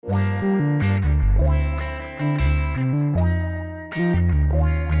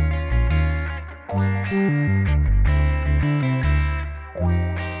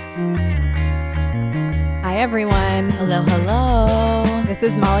Hello, hello. This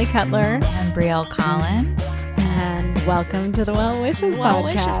is Molly Cutler. And Brielle Collins. And welcome to the Well Wishes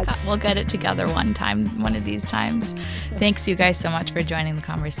podcast. We'll get it together one of these times. Thanks you guys so much for joining the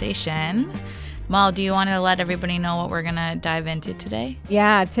conversation. Mal, do you want to let everybody know what we're going to dive into today?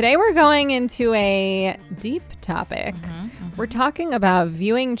 Yeah, today we're going into a deep topic. We're talking about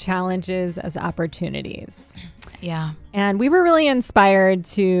viewing challenges as opportunities. Yeah. And we were really inspired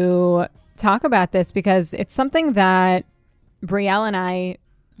to talk about this because it's something that Brielle and I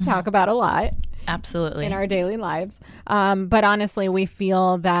talk about a lot. Absolutely. In our daily lives. But honestly, we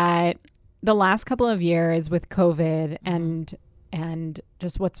feel that the last couple of years with COVID and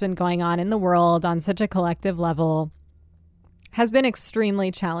just what's been going on in the world on such a collective level has been extremely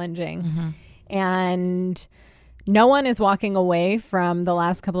challenging. And no one is walking away from the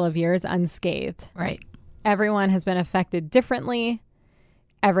last couple of years unscathed. Right. Everyone has been affected differently.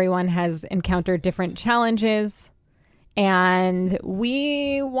 Everyone has encountered different challenges. And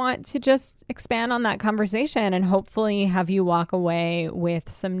we want to just expand on that conversation and hopefully have you walk away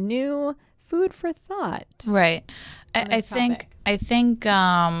with some new food for thought. Right. I think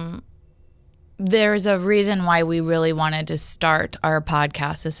there's a reason why we really wanted to start our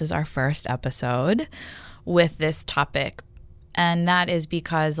podcast. This is our first episode with this topic. And that is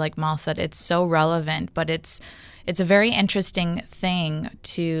because, like Mal said, it's so relevant, but it's a very interesting thing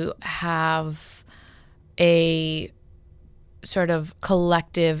to have a sort of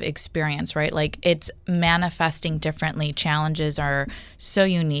collective experience, right? Like it's manifesting differently. Challenges are so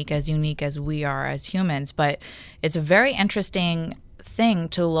unique as we are as humans, but it's a very interesting thing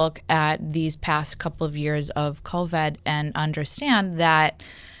to look at these past couple of years of COVID and understand that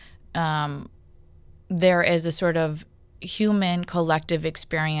there is a sort of human collective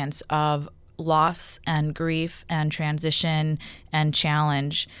experience of loss and grief and transition and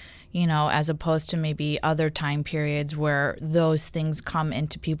challenge, you know, as opposed to maybe other time periods where those things come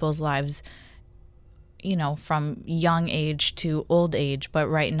into people's lives, you know, from young age to old age. But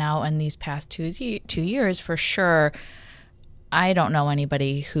right now in these past 2 years, for sure, I don't know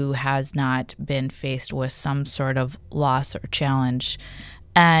anybody who has not been faced with some sort of loss or challenge.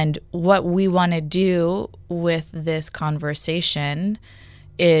 And what we want to do with this conversation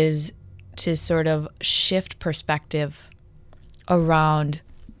is to sort of shift perspective around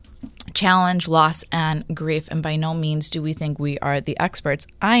challenge, loss, and grief. And by no means do we think we are the experts.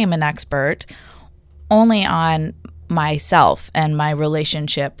 I am an expert only on myself and my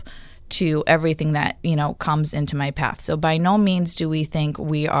relationship to everything that, you know, comes into my path. So by no means do we think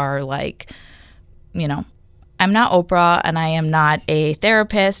we are like, you know, I'm not Oprah and I am not a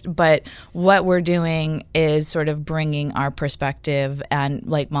therapist, but what we're doing is sort of bringing our perspective and,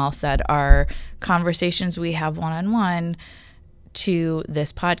 like Mal said, our conversations we have one-on-one to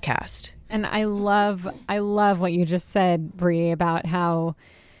this podcast. And I love what you just said, Brie, about how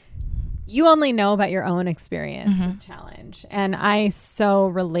you only know about your own experience with challenge. And I so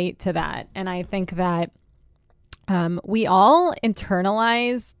relate to that. And I think that we all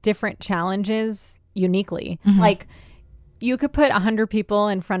internalize different challenges uniquely. Like you could put 100 people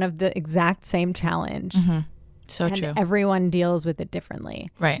in front of the exact same challenge. So and true. Everyone deals with it differently.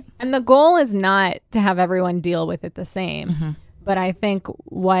 Right. And the goal is not to have everyone deal with it the same. But I think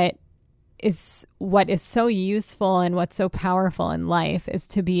what is so useful and what's so powerful in life is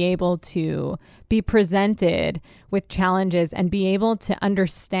to be able to be presented with challenges and be able to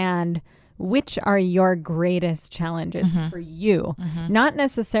understand which are your greatest challenges for you. Not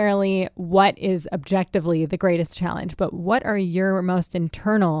necessarily what is objectively the greatest challenge, but what are your most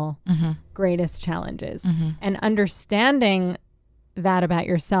internal greatest challenges, and understanding that about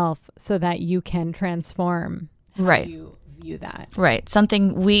yourself so that you can transform how you view that. Right.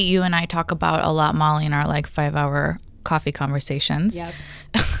 Something you and I talk about a lot, Molly, in our like 5-hour coffee conversations. Yep.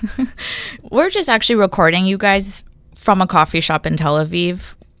 We're just actually recording you guys from a coffee shop in Tel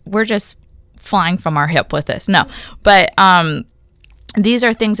Aviv. We're just flying from our hip with this. No, but these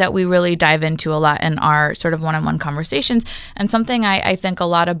are things that we really dive into a lot in our sort of one-on-one conversations. And something I think a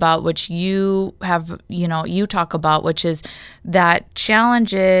lot about, which you have, you know, you talk about, which is that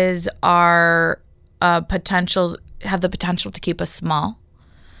challenges are have the potential to keep us small,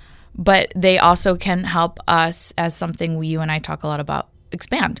 but they also can help us, as something you and I talk a lot about,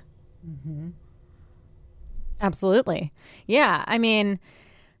 expand. Absolutely. Yeah. I mean,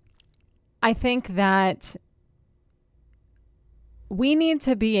 I think that we need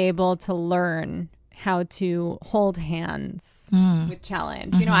to be able to learn how to hold hands with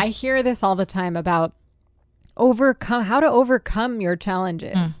challenge. You know, I hear this all the time about how to overcome your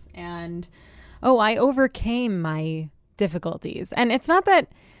challenges. And, I overcame my difficulties. And it's not that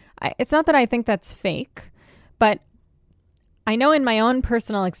I think that's fake, but I know in my own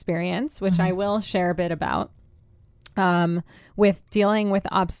personal experience, which I will share a bit about, with dealing with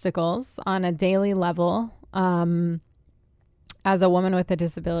obstacles on a daily level, as a woman with a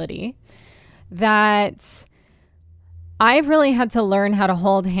disability, that I've really had to learn how to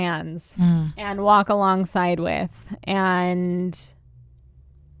hold hands and walk alongside with and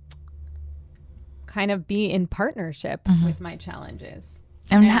kind of be in partnership with my challenges.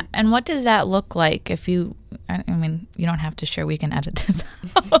 And what does that look like? If you, I mean, you don't have to share. We can edit this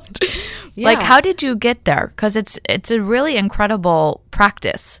out. Yeah. Like, how did you get there? Because it's a really incredible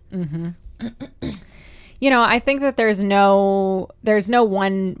practice. You know, I think that there's no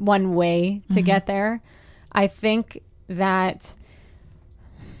one way to get there. I think that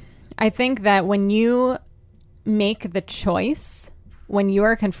when you make the choice, when you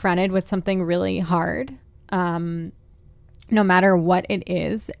are confronted with something really hard, no matter what it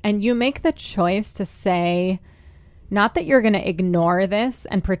is, and you make the choice to say, not that you're going to ignore this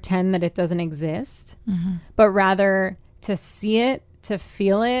and pretend that it doesn't exist, but rather to see it, to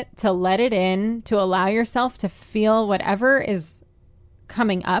feel it, to let it in, to allow yourself to feel whatever is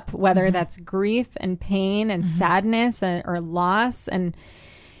coming up, whether that's grief and pain and sadness or loss, and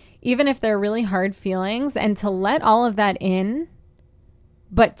even if they're really hard feelings, and to let all of that in,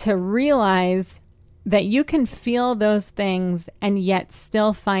 but to realize that you can feel those things and yet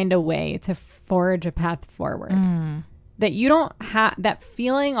still find a way to forge a path forward. That you don't have that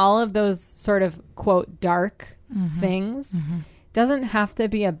feeling, all of those sort of quote dark things doesn't have to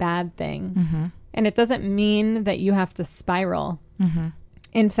be a bad thing. And it doesn't mean that you have to spiral.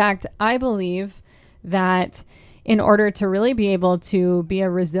 In fact, I believe that in order to really be able to be a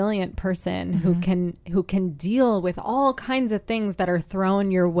resilient person who can deal with all kinds of things that are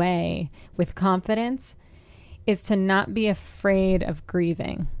thrown your way with confidence, is to not be afraid of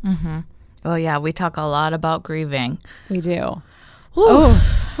grieving. Oh, yeah. We talk a lot about grieving. We do.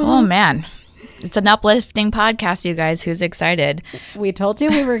 Oh, man. It's an uplifting podcast, you guys. Who's excited? We told you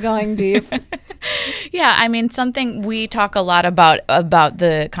we were going deep. Yeah, I mean, something we talk a lot about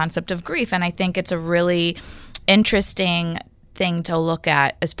the concept of grief, and I think it's a really interesting thing to look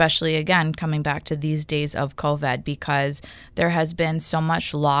at, especially, again, coming back to these days of COVID, because there has been so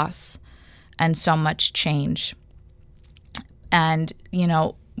much loss and so much change. And, you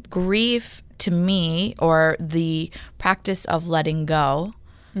know, grief to me, or the practice of letting go,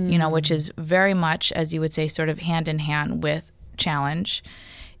 you know, which is very much, as you would say, sort of hand in hand with challenge,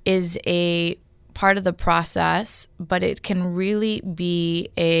 is a part of the process, but it can really be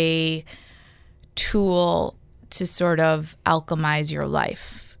a tool to sort of alchemize your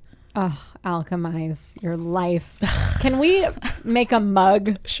life. Oh, alchemize your life. Can we make a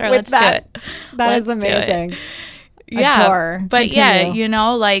mug? Sure, with let's that? do it. That is amazing. Yeah, Adore. but Continue. yeah, you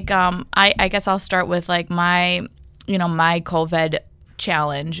know, like I guess I'll start with like my COVID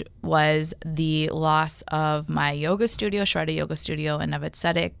challenge was the loss of my yoga studio, Shraddha Yoga Studio in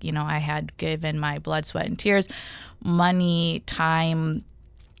Navitsetic. You know, I had given my blood, sweat, and tears, money, time,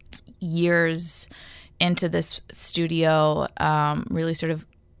 years into this studio, really sort of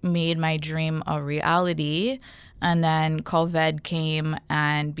made my dream a reality. And then COVID came,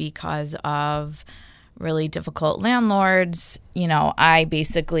 and because of really difficult landlords, you know, I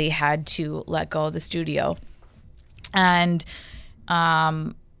basically had to let go of the studio. And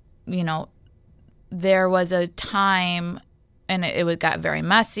you know, there was a time, and it got very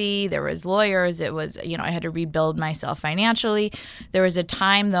messy. There was lawyers. It was, you know, I had to rebuild myself financially. There was a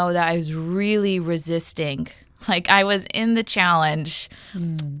time, though, that I was really resisting. Like, I was in the challenge,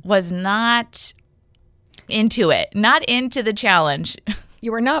 was not into it, not into the challenge.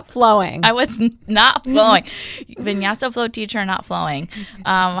 You were not flowing. I was not flowing. Vinyasa flow teacher, not flowing.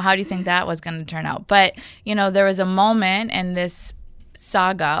 How do you think that was going to turn out? But, you know, there was a moment in this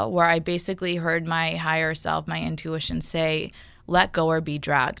saga where I basically heard my higher self, my intuition say, let go or be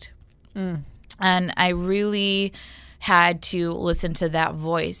dragged. And I really had to listen to that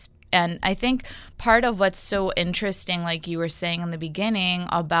voice. And I think part of what's so interesting, like you were saying in the beginning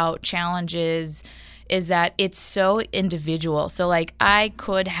about challenges, is that it's so individual. So like I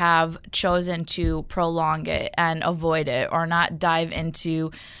could have chosen to prolong it and avoid it, or not dive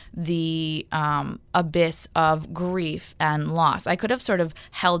into the abyss of grief and loss. I could have sort of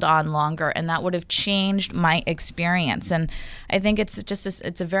held on longer, and that would have changed my experience. And I think it's just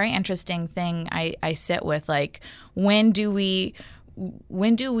it's a very interesting thing I sit with. Like, when do we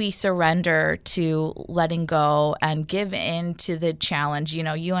surrender to letting go and give in to the challenge? You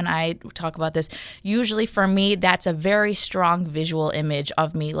know, you and I talk about this. Usually for me, that's a very strong visual image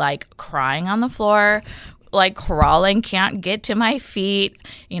of me like crying on the floor, like crawling, can't get to my feet,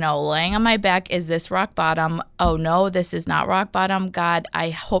 laying on my back. Is this rock bottom? Oh no, this is not rock bottom. God, I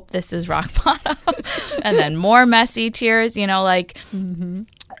hope this is rock bottom. And then more messy tears,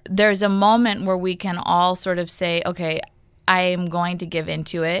 There's a moment where we can all sort of say, okay, I am going to give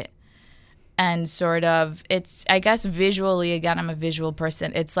into it. And sort of, it's, I guess visually, again, I'm a visual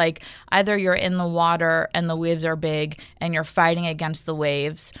person. It's like either you're in the water and the waves are big and you're fighting against the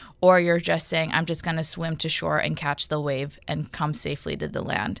waves, or you're just saying, I'm just going to swim to shore and catch the wave and come safely to the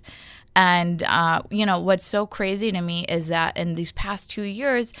land. And, what's so crazy to me is that in these past 2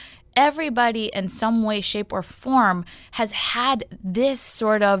 years, everybody in some way, shape, or form has had this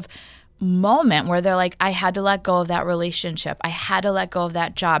sort of moment where they're like, I had to let go of that relationship. I had to let go of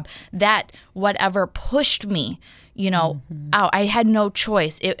that job. That whatever pushed me, out. I had no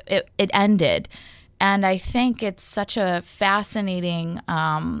choice. It ended. And I think it's such a fascinating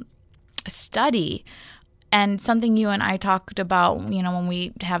study, and something you and I talked about, when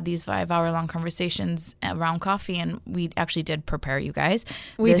we have these 5-hour-long conversations around coffee, and we actually did prepare you guys.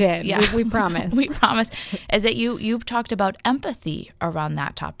 We did. Yeah. We promised. We promised. Is that you've talked about empathy around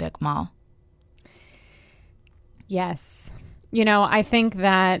that topic, Mal? Yes. I think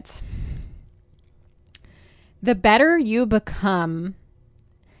that the better you become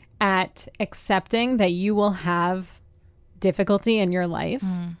at accepting that you will have difficulty in your life,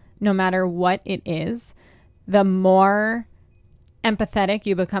 no matter what it is, the more empathetic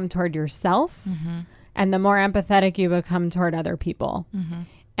you become toward yourself, and the more empathetic you become toward other people.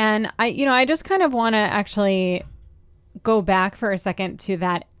 And I just kind of want to actually go back for a second to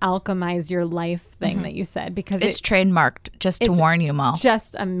that alchemize your life thing that you said, because it's trademarked, just to warn you, Mal.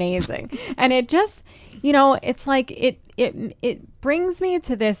 Just amazing. And it just, it's like it brings me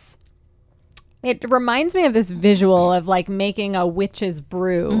to this. It reminds me of this visual of like making a witch's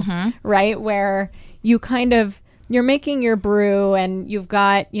brew, right? Where you're making your brew, and you've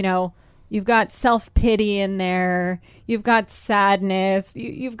got self-pity in there. You've got sadness.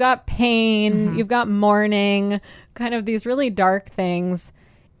 You've got pain. You've got mourning, kind of these really dark things.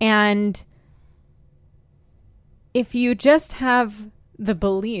 And if you just have the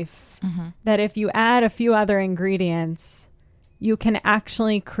belief that if you add a few other ingredients, you can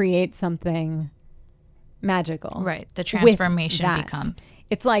actually create something magical. Right. The transformation becomes.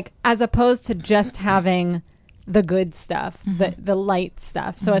 It's like, as opposed to just having the good stuff, the light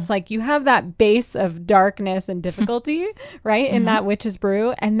stuff. So it's like you have that base of darkness and difficulty, right, in that witch's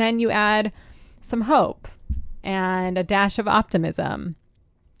brew, and then you add some hope and a dash of optimism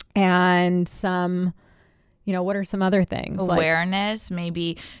and some, what are some other things? Awareness,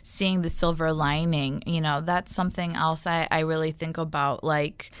 maybe seeing the silver lining. That's something else I really think about,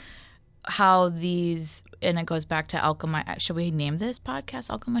 like how these, and it goes back to alchemy. Should we name this podcast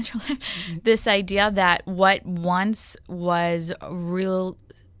Alchemize Your Life? This idea that what once was real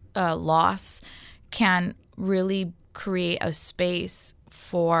loss can really create a space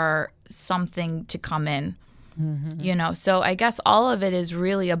for something to come in. So I guess all of it is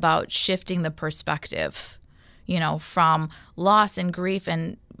really about shifting the perspective, from loss and grief,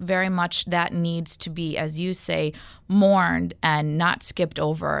 and very much that needs to be, as you say, mourned and not skipped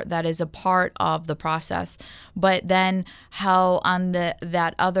over. That is a part of the process. But then how on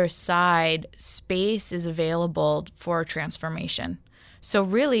that other side, space is available for transformation. So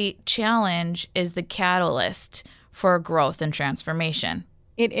really, challenge is the catalyst for growth and transformation.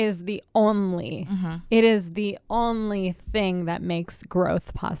 It is the only, it is the only thing that makes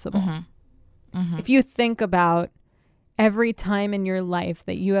growth possible. If you think about every time in your life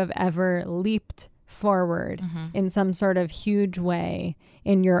that you have ever leaped forward in some sort of huge way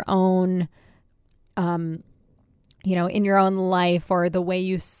in your own, in your own life, or the way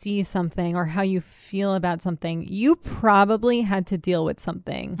you see something or how you feel about something, you probably had to deal with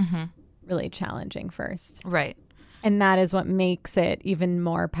something really challenging first. Right. And that is what makes it even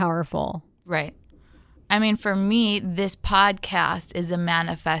more powerful. Right. I mean, for me, this podcast is a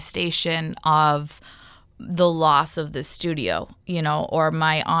manifestation of the loss of the studio, or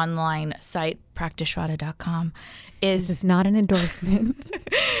my online site, practiceshraddha.com, This is not an endorsement.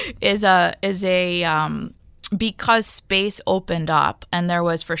 is a because space opened up, and there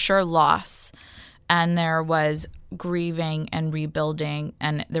was for sure loss, and there was grieving and rebuilding,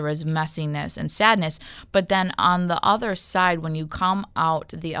 and there was messiness and sadness. But then on the other side, when you come out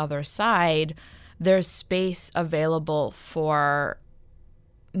the other side, there's space available for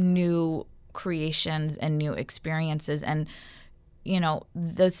new creations and new experiences. And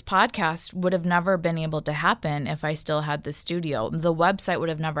this podcast would have never been able to happen if I still had the studio. The website would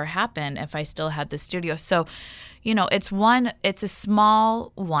have never happened if I still had the studio. So, it's a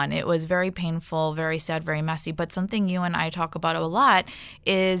small one. It was very painful, very sad, very messy. But something you and I talk about a lot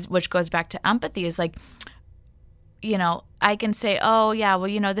which goes back to empathy, is like, I can say, oh, yeah,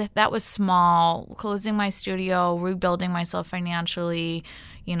 well, that was small, closing my studio, rebuilding myself financially,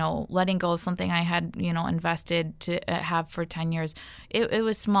 letting go of something I had, invested to have for 10 years. It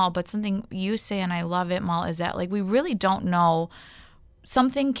was small, but something you say, and I love it, Mal, is that like we really don't know.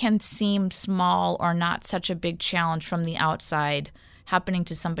 Something can seem small or not such a big challenge from the outside happening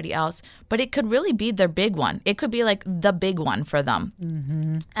to somebody else, but it could really be their big one. It could be like the big one for them.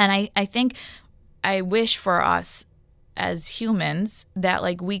 Mm-hmm. And I think I wish for us as humans that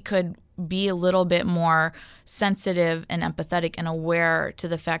like we could be a little bit more sensitive and empathetic and aware to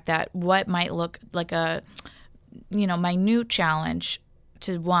the fact that what might look like a minute challenge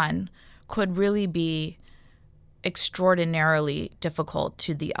to one could really be extraordinarily difficult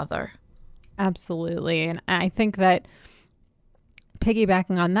to the other. Absolutely. And I think that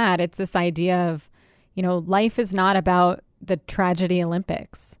piggybacking on that, it's this idea of, life is not about the tragedy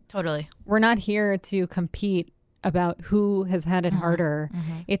Olympics. Totally. We're not here to compete about who has had it harder.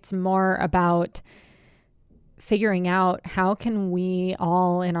 Mm-hmm. It's more about figuring out how can we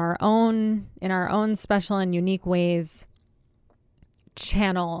all in our own special and unique ways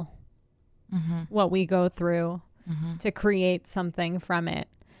channel what we go through to create something from it.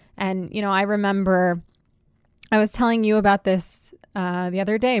 And, I remember I was telling you about this the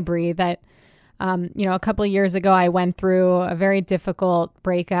other day, Brie, that, a couple of years ago, I went through a very difficult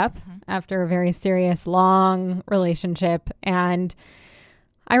breakup after a very serious, long relationship. And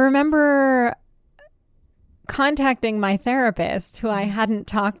I remember contacting my therapist, who I hadn't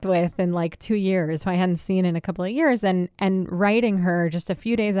talked with in like 2 years, who I hadn't seen in a couple of years, and writing her just a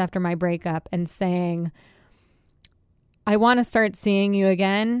few days after my breakup and saying, I want to start seeing you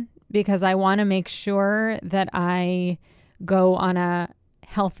again because I want to make sure that I go on a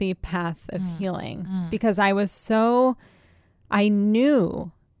healthy path of healing. Because I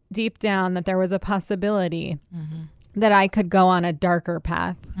knew deep down that there was a possibility that I could go on a darker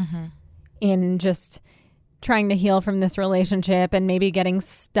path in just trying to heal from this relationship and maybe getting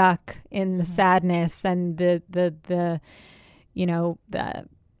stuck in the sadness and the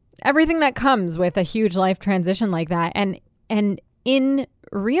everything that comes with a huge life transition like that. And in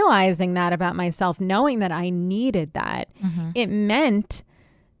realizing that about myself, knowing that I needed that, it meant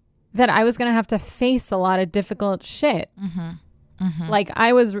that I was going to have to face a lot of difficult shit. Like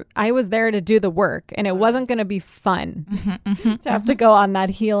I was there to do the work, and it wasn't going to be fun to have to go on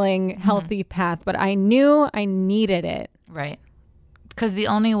that healing, healthy path. But I knew I needed it. Right. Because the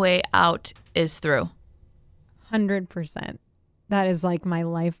only way out is through. 100%. That is like my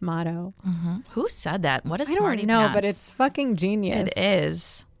life motto. Who said that? What a smarty pants. I don't know, but it's fucking genius. It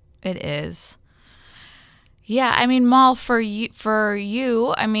is. It is. Yeah, I mean, Mal, for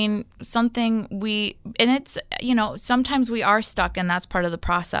you, I mean, it's, sometimes we are stuck, and that's part of the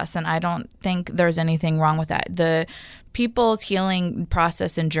process, and I don't think there's anything wrong with that. The people's healing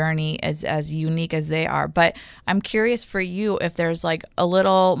process and journey is as unique as they are, but I'm curious for you if there's like a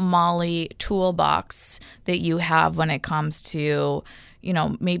little Molly toolbox that you have when it comes to,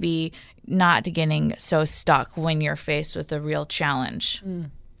 maybe not getting so stuck when you're faced with a real challenge.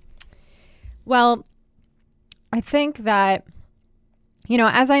 Well, I think that,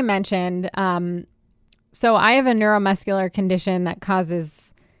 as I mentioned, so I have a neuromuscular condition that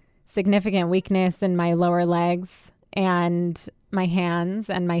causes significant weakness in my lower legs and my hands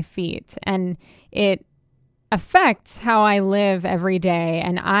and my feet. And it affects how I live every day.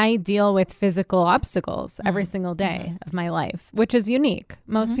 And I deal with physical obstacles every single day of my life, which is unique.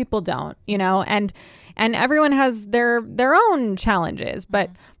 Most people don't, and everyone has their own challenges, but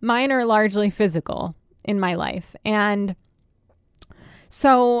mine are largely physical in my life. And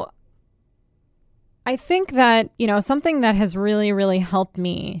so I think that, something that has really, really helped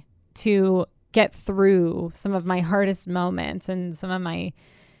me to get through some of my hardest moments and some of my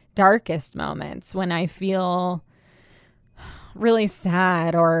darkest moments when I feel really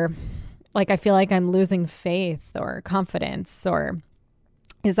sad or like I feel like I'm losing faith or confidence,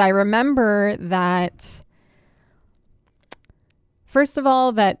 is I remember that, first of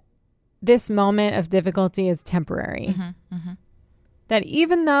all, that this moment of difficulty is temporary. That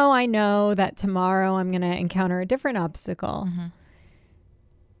even though I know that tomorrow I'm going to encounter a different obstacle,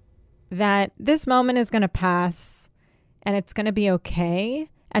 that this moment is going to pass and it's going to be okay.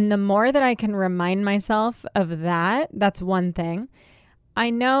 And the more that I can remind myself of that, that's one thing.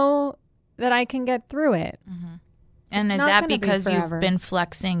 I know that I can get through it. And It's is not that gonna be because forever. you've been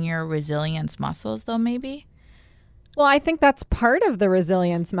flexing your resilience muscles, though, maybe? Well, I think that's part of the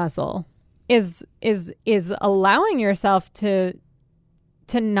resilience muscle is allowing yourself to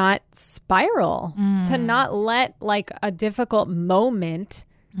not spiral, to not let like a difficult moment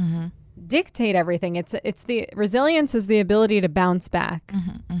dictate everything. It's the resilience is the ability to bounce back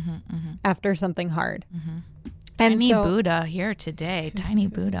after something hard. And Tiny so, Buddha here today. Tiny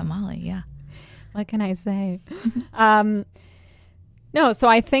Buddha, Molly. Yeah. what can I say? No, so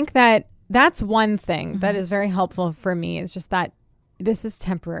I think that that's one thing that is very helpful for me is just that this is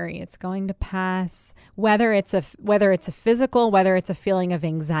temporary. It's going to pass. Whether it's a physical, whether it's a feeling of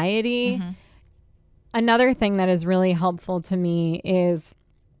anxiety. Another thing that is really helpful to me is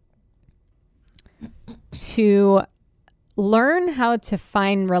to learn how to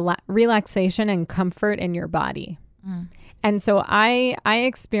find relaxation and comfort in your body. And so I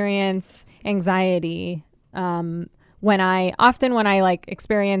experience anxiety when I like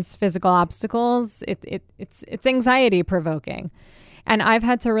experience physical obstacles. It's anxiety provoking. And I've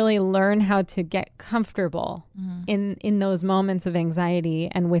had to really learn how to get comfortable in those moments of anxiety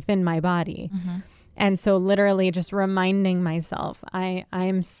and within my body. And so literally just reminding myself, I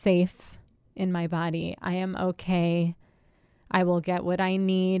am safe in my body. I am okay. I will get what I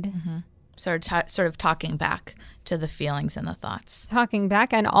need. Sort of talking back to the feelings and the thoughts. Talking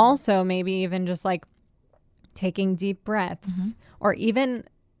back, and also maybe even just like taking deep breaths or even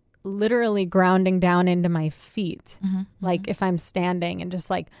literally grounding down into my feet. Like if I'm standing and just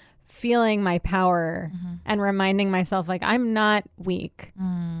like feeling my power and reminding myself like I'm not weak.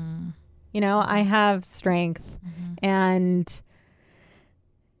 You know, I have strength and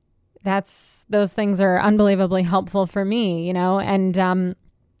those things are unbelievably helpful for me, you know. And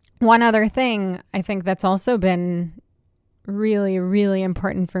one other thing I think that's also been really, really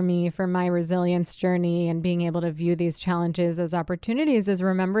important for me for my resilience journey and being able to view these challenges as opportunities is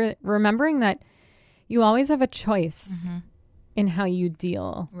remembering that you always have a choice in how you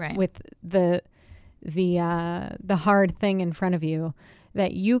deal with the hard thing in front of you.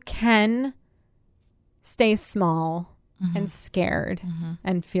 That you can stay small and scared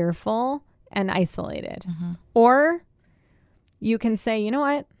and fearful and isolated. Or you can say, you know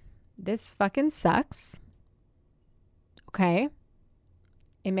what? This fucking sucks. Okay.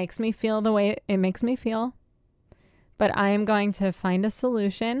 It makes me feel the way it makes me feel. But I am going to find a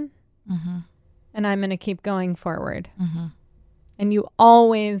solution and I'm going to keep going forward. And you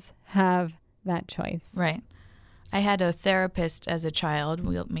always have that choice. Right. I had a therapist as a child.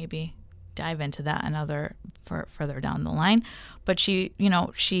 We'll maybe dive into that further down the line. But she, when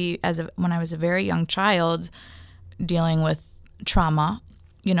I was a very young child dealing with trauma,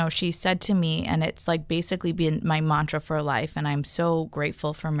 she said to me, and it's like basically been my mantra for life. And I'm so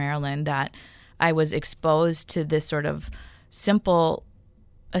grateful for Marilyn that I was exposed to this sort of simple,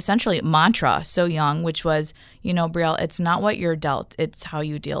 essentially mantra so young, which was, Brielle, it's not what you're dealt, it's how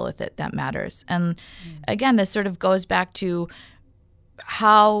you deal with it that matters. And again, this sort of goes back to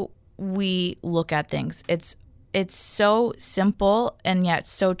how we look at things. It's so simple and yet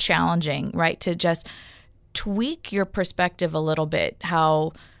so challenging, right? To just tweak your perspective a little bit,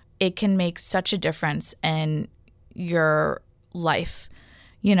 how it can make such a difference in your life,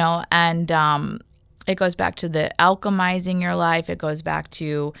 and it goes back to the alchemizing your life. It goes back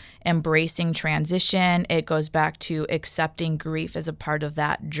to embracing transition. It goes back to accepting grief as a part of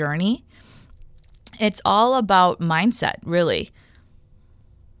that journey. It's all about mindset, really.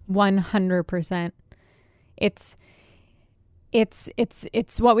 100%. It's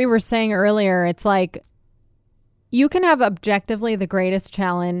what we were saying earlier. It's like you can have objectively the greatest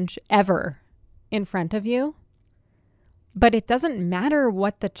challenge ever in front of you, but it doesn't matter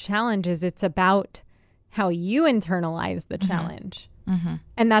what the challenge is. It's about how you internalize the challenge.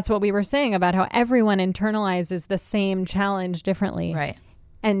 And that's what we were saying about how everyone internalizes the same challenge differently. Right.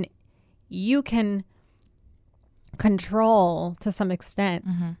 And you can control to some extent.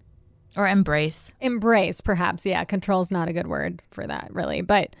 Or embrace. Embrace, perhaps. Yeah, control is not a good word for that, really.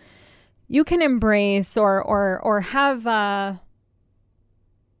 But you can embrace or have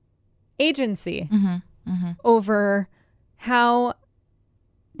agency over how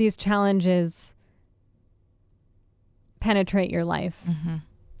these challenges penetrate your life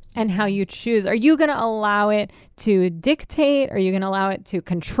and how you choose. Are you going to allow it to dictate? Are you going to allow it to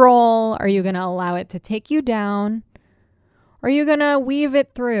control? Are you going to allow it to take you down? Or are you going to weave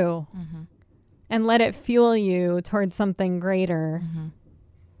it through and let it fuel you towards something greater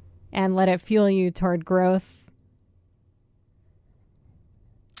and let it fuel you toward growth?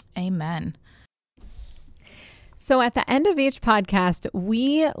 Amen. So at the end of each podcast,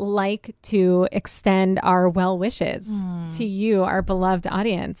 we like to extend our well wishes to you, our beloved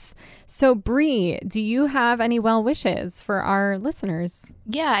audience. So Brie, do you have any well wishes for our listeners?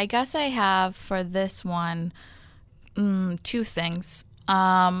 Yeah, I guess I have for this one two things.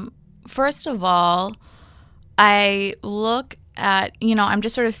 First of all, I look at, I'm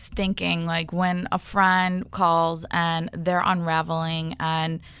just sort of thinking like when a friend calls and they're unraveling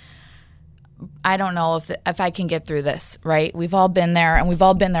and I don't know if I can get through this, right? We've all been there, and we've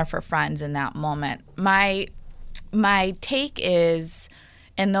all been there for friends in that moment. My take is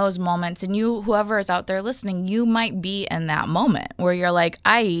in those moments, and you, whoever is out there listening, you might be in that moment where you're like,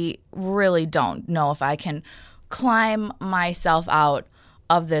 I really don't know if I can climb myself out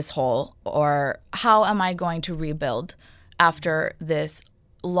of this hole, or how am I going to rebuild after this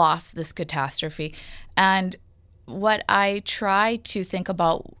loss, this catastrophe. And what I try to think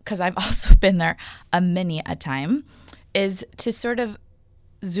about, because I've also been there a time, is to sort of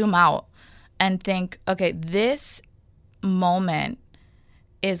zoom out and think, okay, this moment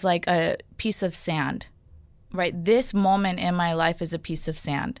is like a piece of sand, right? This moment in my life is a piece of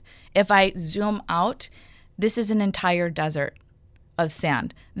sand. If I zoom out, this is an entire desert of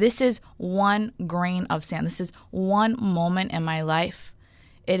sand. This is one grain of sand. This is one moment in my life.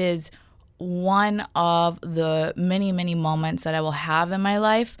 It is one of the many, many moments that I will have in my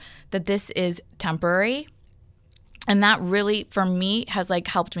life, that this is temporary. And that really, for me, has like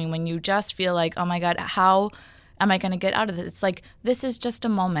helped me when you just feel like, oh my God, how am I going to get out of this? It's like, this is just a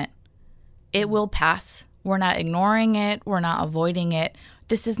moment. It will pass. We're not ignoring it. We're not avoiding it.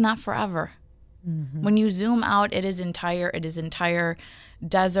 This is not forever. Mm-hmm. When you zoom out, it is entire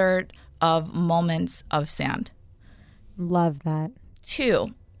desert of moments of sand. Love that.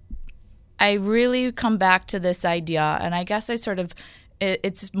 2, I really come back to this idea, and I guess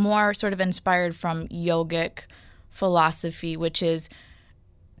it's more sort of inspired from yogic philosophy, which is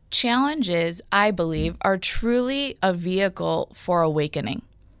challenges, I believe, are truly a vehicle for awakening.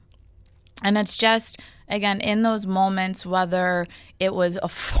 And it's just, again, in those moments, whether it was a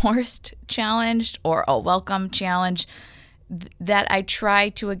forced challenge or a welcome challenge, that I try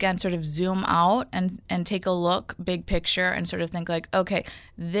to, again, sort of zoom out and take a look, big picture, and sort of think like, okay,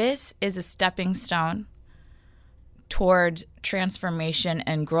 this is a stepping stone towards transformation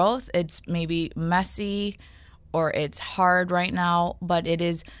and growth. It's maybe messy or it's hard right now, but it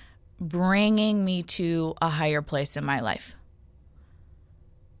is bringing me to a higher place in my life.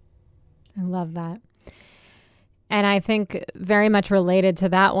 I love that. And I think very much related to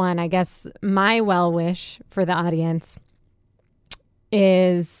that one, I guess my well wish for the audience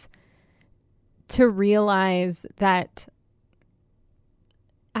is to realize that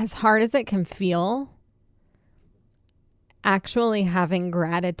as hard as it can feel, actually having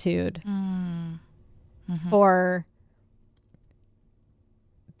gratitude for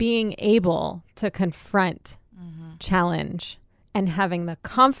being able to confront challenge and having the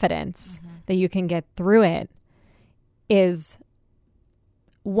confidence that you can get through it is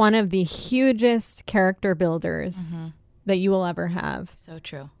one of the hugest character builders that you will ever have. So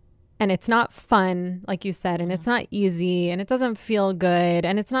true. And it's not fun, like you said, and it's not easy, and it doesn't feel good,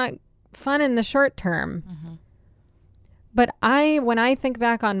 and it's not fun in the short term. But when I think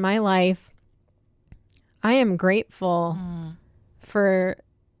back on my life, I am grateful for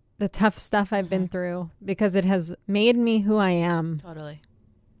the tough stuff I've been through, because it has made me who I am. Totally.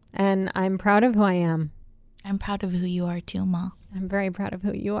 And I'm proud of who I am. I'm proud of who you are too, Ma. I'm very proud of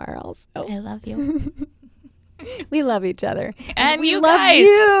who you are also. I love you. We love each other. And you love guys.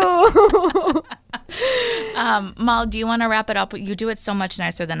 You. Mal, do you want to wrap it up? You do it so much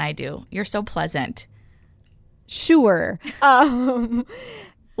nicer than I do. You're so pleasant. Sure.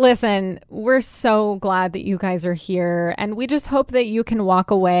 Listen, we're so glad that you guys are here. And we just hope that you can walk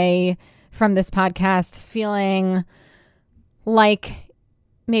away from this podcast feeling like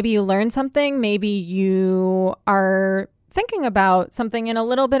maybe you learned something. Maybe you are thinking about something in a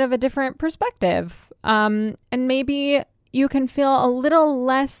little bit of a different perspective. And maybe you can feel a little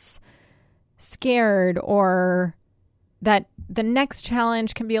less scared, or that the next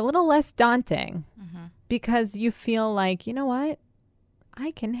challenge can be a little less daunting because you feel like, you know what?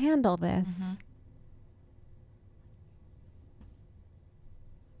 I can handle this.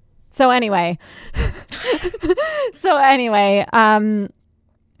 So anyway,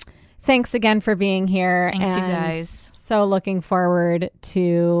 thanks again for being here. Thanks, you guys. So looking forward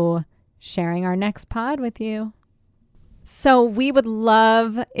to sharing our next pod with you. So we would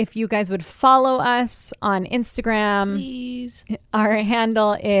love if you guys would follow us on Instagram. Please. Our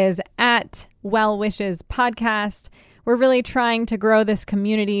handle is @WellWishesPodcast. We're really trying to grow this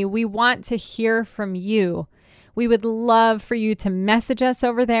community. We want to hear from you. We would love for you to message us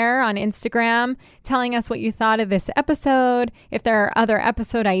over there on Instagram, telling us what you thought of this episode. If there are other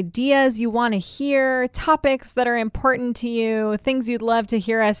episode ideas you want to hear, topics that are important to you, things you'd love to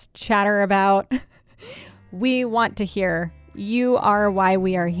hear us chatter about, we want to hear. You are why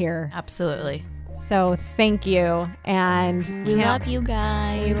we are here. Absolutely. So thank you. And we love you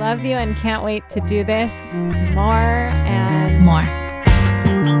guys. We love you and can't wait to do this more and more.